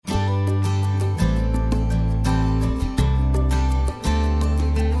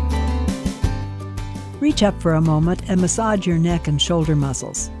Reach up for a moment and massage your neck and shoulder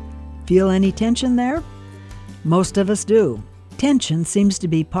muscles. Feel any tension there? Most of us do. Tension seems to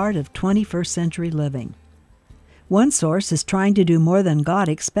be part of 21st century living. One source is trying to do more than God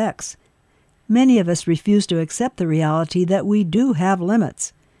expects. Many of us refuse to accept the reality that we do have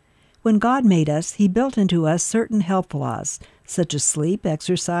limits. When God made us, He built into us certain health laws, such as sleep,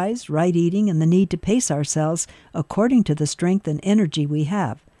 exercise, right eating, and the need to pace ourselves according to the strength and energy we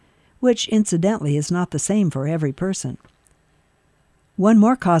have, which incidentally is not the same for every person. One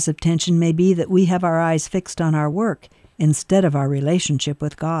more cause of tension may be that we have our eyes fixed on our work instead of our relationship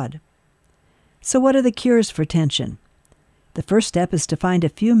with God. So what are the cures for tension? The first step is to find a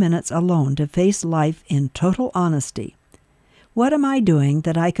few minutes alone to face life in total honesty. What am I doing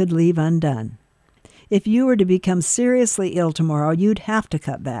that I could leave undone? If you were to become seriously ill tomorrow, you'd have to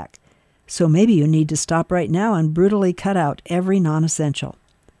cut back. So maybe you need to stop right now and brutally cut out every non-essential.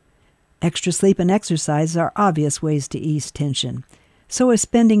 Extra sleep and exercise are obvious ways to ease tension. So is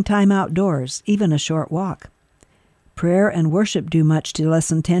spending time outdoors, even a short walk. Prayer and worship do much to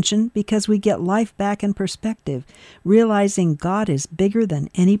lessen tension because we get life back in perspective, realizing God is bigger than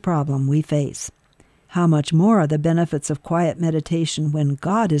any problem we face. How much more are the benefits of quiet meditation when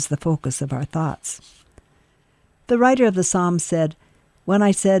God is the focus of our thoughts? The writer of the Psalm said, "When I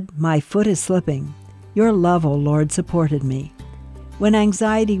said, 'My foot is slipping,' your love, O Lord, supported me. When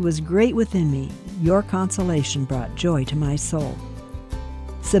anxiety was great within me, your consolation brought joy to my soul."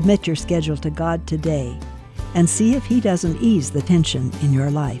 Submit your schedule to God today and see if He doesn't ease the tension in your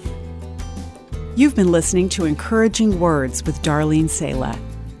life. You've been listening to Encouraging Words with Darlene Sala.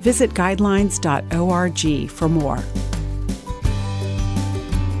 Visit guidelines.org for more.